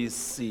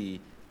KBC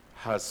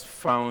has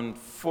found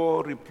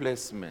 4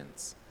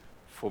 replacements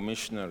for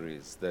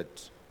missionaries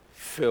that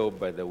fell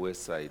by the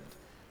wayside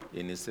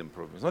in Eastern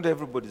Province. Not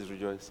everybody is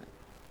rejoicing.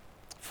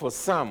 For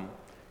some,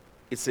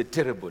 it's a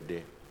terrible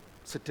day.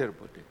 It's a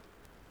terrible day.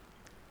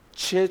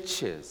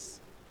 Churches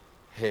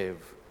have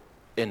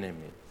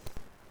enemies.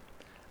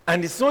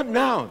 And it's not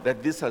now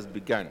that this has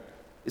begun.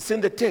 It's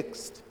in the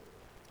text.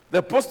 The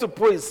Apostle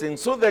Paul is saying,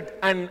 so that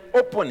an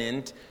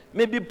opponent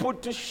may be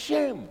put to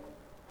shame.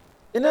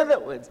 In other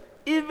words,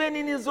 even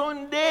in his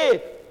own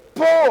day,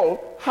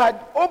 Paul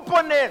had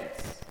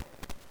opponents.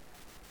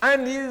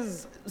 And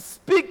he's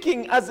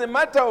speaking as a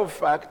matter of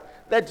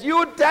fact that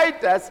you,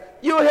 Titus,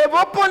 you have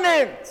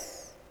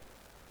opponents.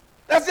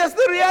 That's just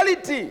the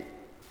reality.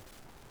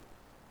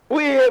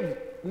 We have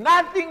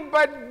nothing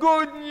but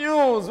good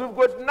news. We've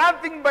got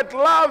nothing but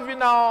love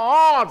in our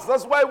hearts.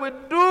 That's why we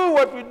do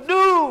what we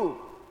do.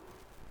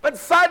 But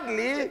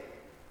sadly,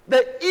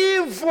 the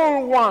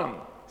evil one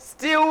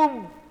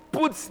still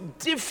puts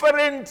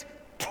different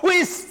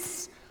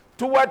twists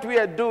to what we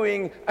are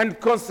doing, and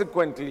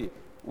consequently,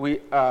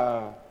 we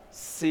are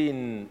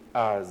seen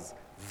as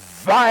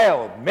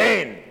vile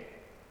men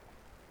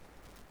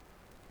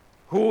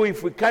who,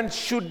 if we can't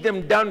shoot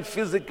them down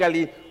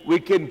physically, we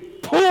can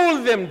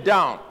pull them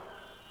down.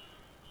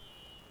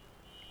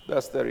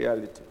 That's the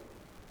reality.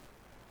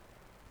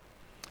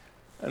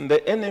 And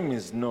the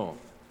enemies know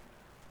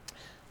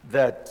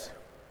that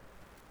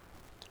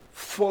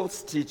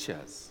false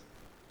teachers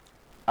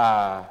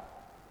are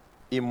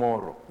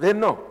immoral. They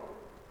know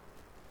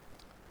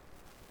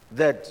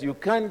that you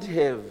can't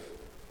have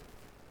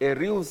a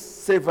real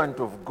servant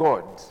of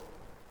God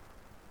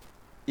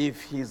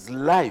if his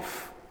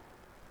life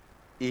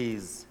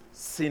is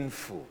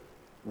sinful,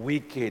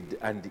 wicked,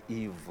 and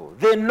evil.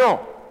 They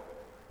know.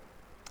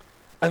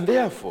 And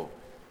therefore,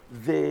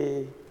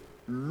 they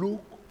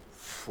look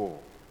for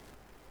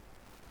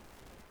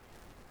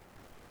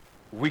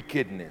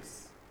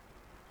wickedness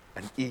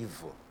and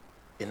evil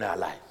in our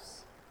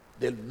lives.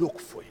 They look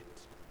for it.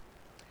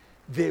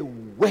 They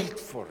wait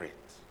for it.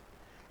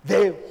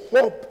 They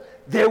hope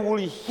they will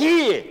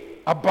hear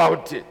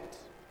about it.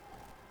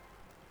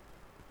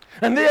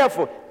 And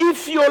therefore,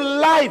 if your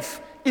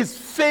life is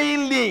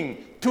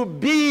failing to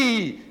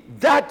be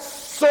that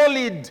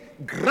solid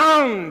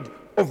ground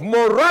of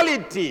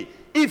morality,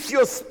 if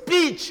your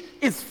speech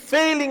is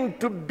failing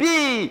to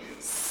be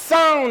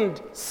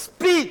sound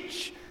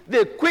speech,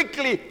 they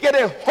quickly get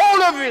a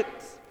hold of it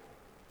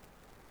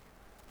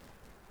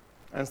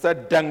and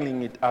start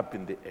dangling it up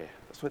in the air.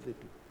 That's what they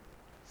do.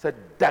 Start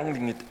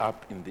dangling it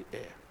up in the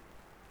air.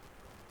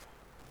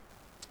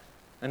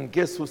 And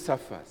guess who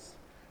suffers?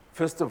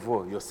 First of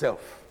all,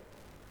 yourself.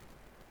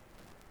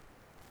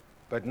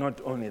 But not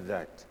only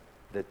that,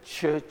 the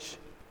church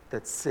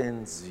that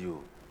sends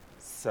you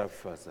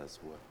suffers as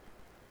well.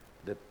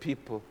 The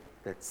people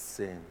that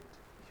send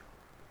you.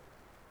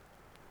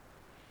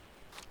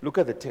 Look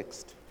at the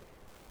text.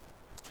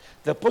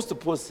 The Apostle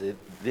Paul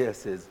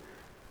says,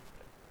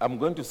 I'm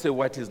going to say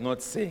what he's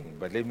not saying,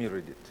 but let me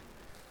read it.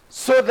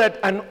 So that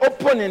an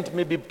opponent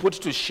may be put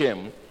to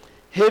shame,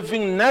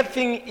 having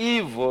nothing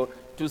evil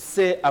to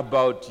say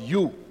about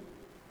you.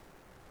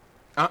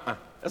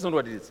 That's not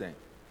what it is saying.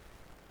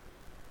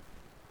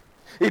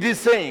 It is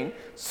saying,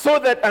 so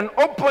that an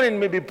opponent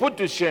may be put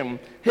to shame,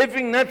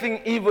 having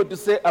nothing evil to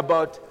say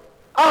about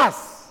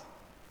us.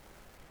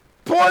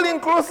 Paul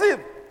inclusive.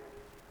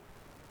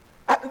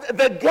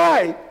 The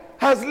guy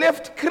has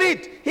left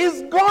Crete.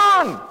 He's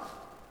gone.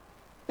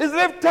 He's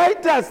left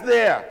Titus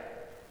there.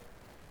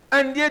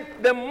 And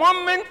yet, the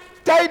moment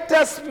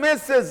Titus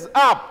messes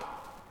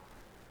up,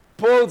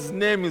 Paul's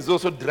name is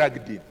also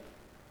dragged in.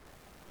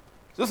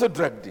 It's also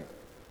dragged in.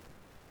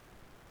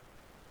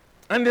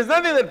 And there's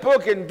nothing that Paul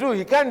can do.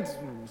 He can't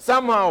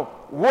somehow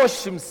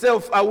wash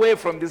himself away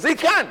from this. He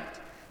can't.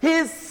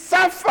 He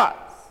suffers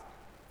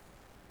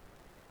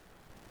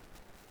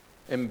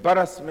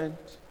embarrassment,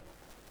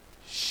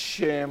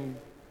 shame,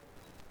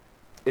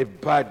 a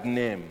bad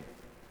name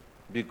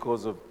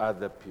because of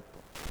other people.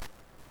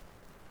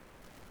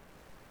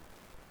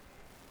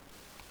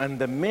 And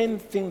the main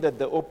thing that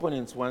the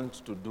opponents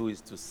want to do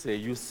is to say,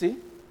 you see,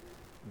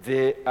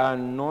 they are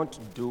not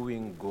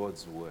doing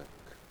God's work.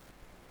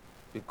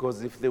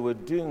 Because if they were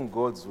doing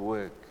God's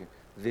work,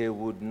 there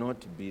would not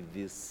be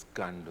these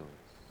scandals.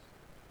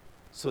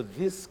 So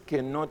this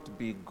cannot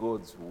be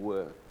God's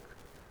work.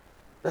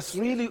 That's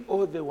really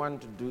all they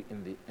want to do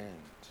in the end.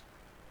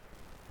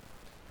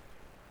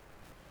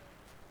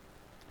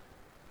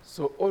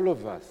 So all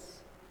of us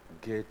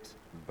get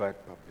bad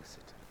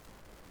publicity.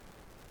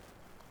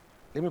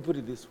 Let me put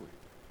it this way.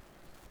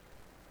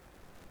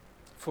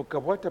 For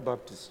Kabwata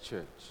Baptist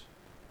Church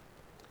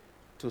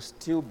to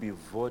still be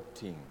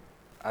voting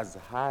as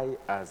high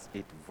as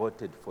it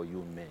voted for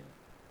you men,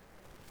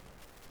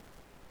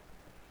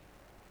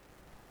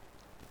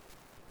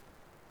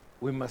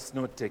 we must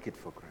not take it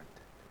for granted.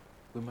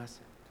 We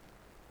mustn't.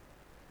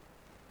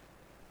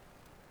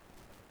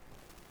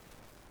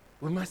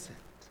 We mustn't.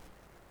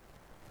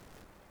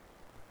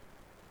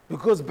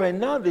 Because by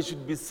now they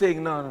should be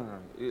saying, no.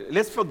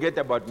 Let's forget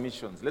about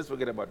missions. Let's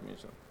forget about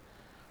missions.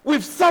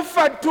 We've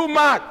suffered too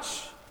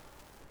much.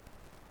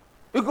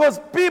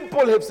 Because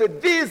people have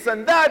said this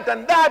and that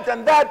and that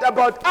and that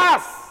about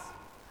us.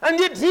 And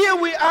yet here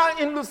we are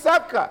in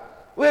Lusaka.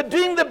 We're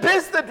doing the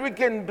best that we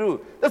can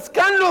do. The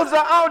scandals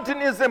are out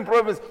in Eastern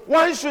Province.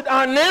 Why should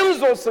our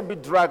names also be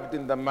dragged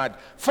in the mud?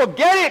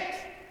 Forget it.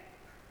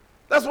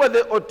 That's what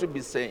they ought to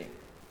be saying.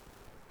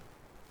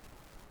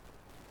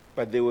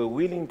 But they were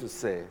willing to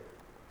say,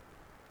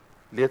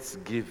 let's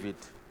give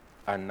it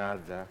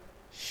another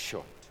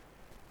shot.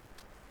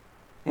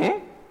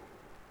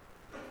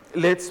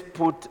 Let's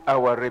put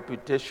our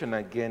reputation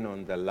again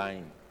on the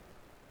line.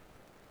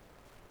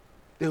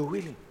 They were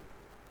willing.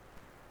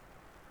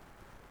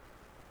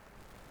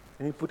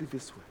 Let me put it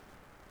this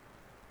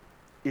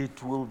way.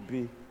 It will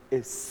be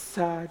a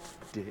sad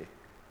day,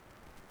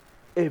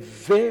 a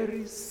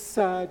very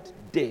sad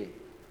day,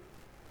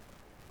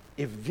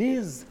 if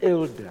these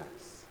elders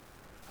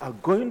are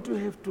going to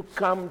have to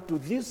come to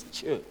this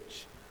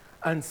church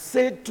and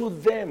say to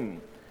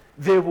them,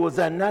 there was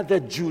another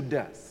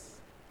Judas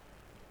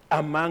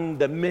among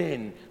the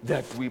men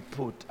that we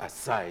put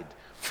aside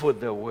for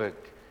the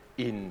work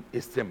in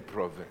Eastern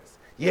Province.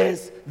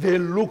 Yes, they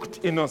looked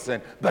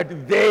innocent,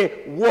 but there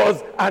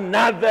was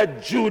another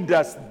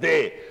Judas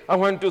there. I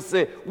want to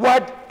say,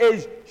 what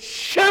a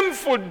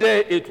shameful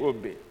day it will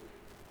be.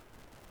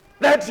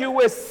 That you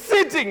were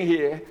sitting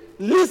here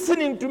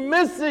listening to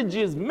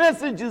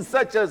messages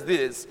such as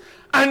this,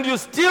 and you're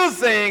still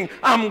saying,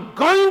 I'm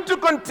going to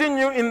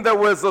continue in the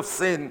ways of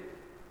sin.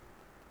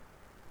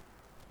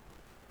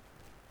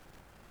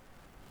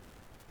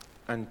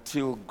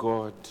 Until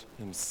God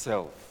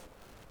himself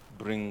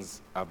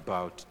brings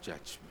about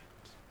judgment.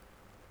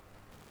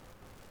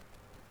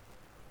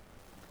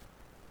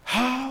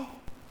 How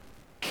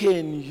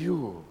can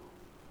you,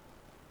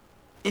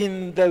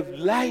 in the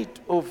light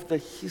of the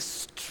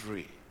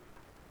history,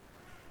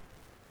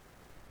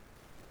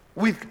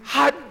 with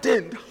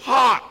hardened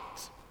heart,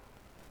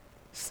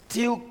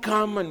 still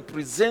come and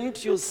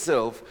present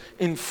yourself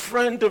in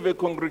front of a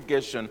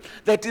congregation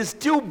that is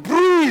still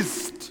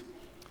bruised,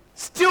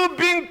 still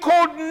being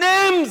called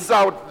names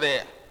out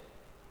there,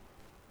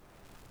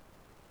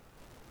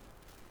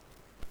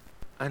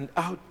 and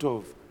out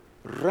of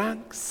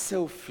rank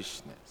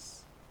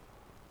selfishness,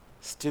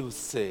 still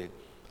say,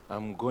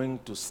 I'm going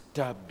to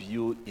stab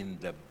you in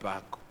the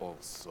back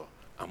also.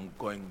 I'm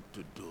going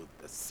to do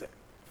the same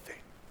thing.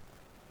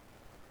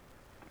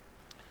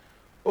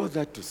 All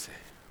that to say,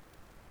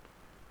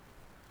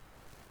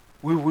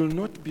 we will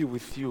not be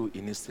with you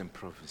in Eastern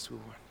Province. We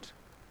won't.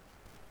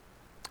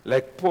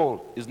 Like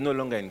Paul is no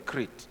longer in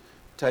Crete,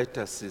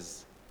 Titus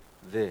is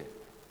there.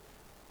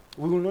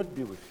 We will not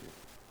be with you.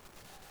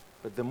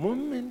 But the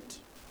moment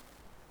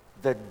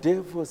the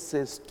devil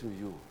says to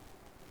you,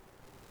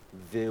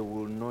 they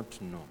will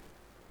not know.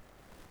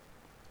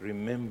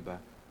 Remember,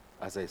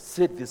 as I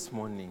said this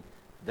morning,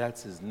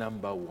 that's his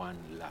number one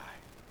lie.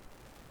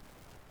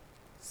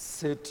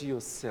 Say to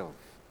yourself,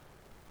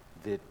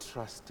 they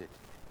trusted me.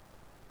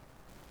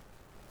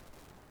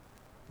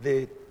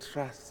 They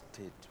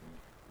trusted me.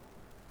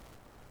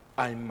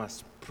 I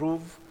must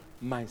prove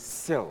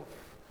myself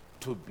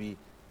to be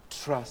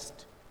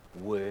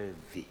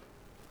trustworthy,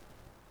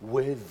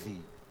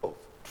 worthy of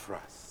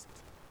trust.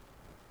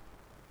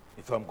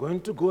 If I'm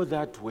going to go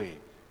that way,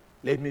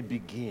 let me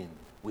begin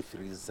with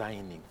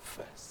resigning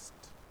first.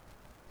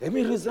 Let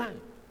me resign.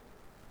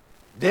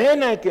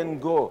 Then I can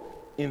go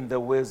in the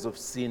ways of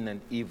sin and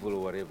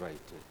evil, whatever it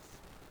is.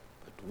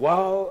 But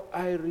while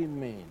I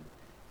remain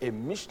a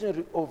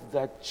missionary of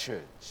that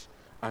church,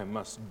 I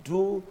must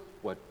do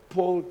what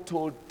Paul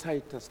told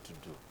Titus to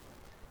do.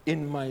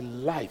 In my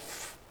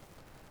life,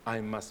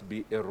 I must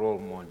be a role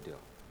model.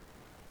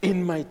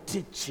 In my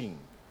teaching,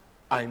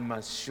 I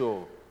must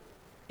show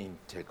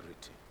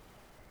integrity.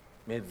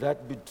 May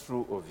that be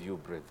true of you,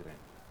 brethren.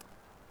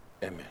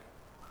 Amen.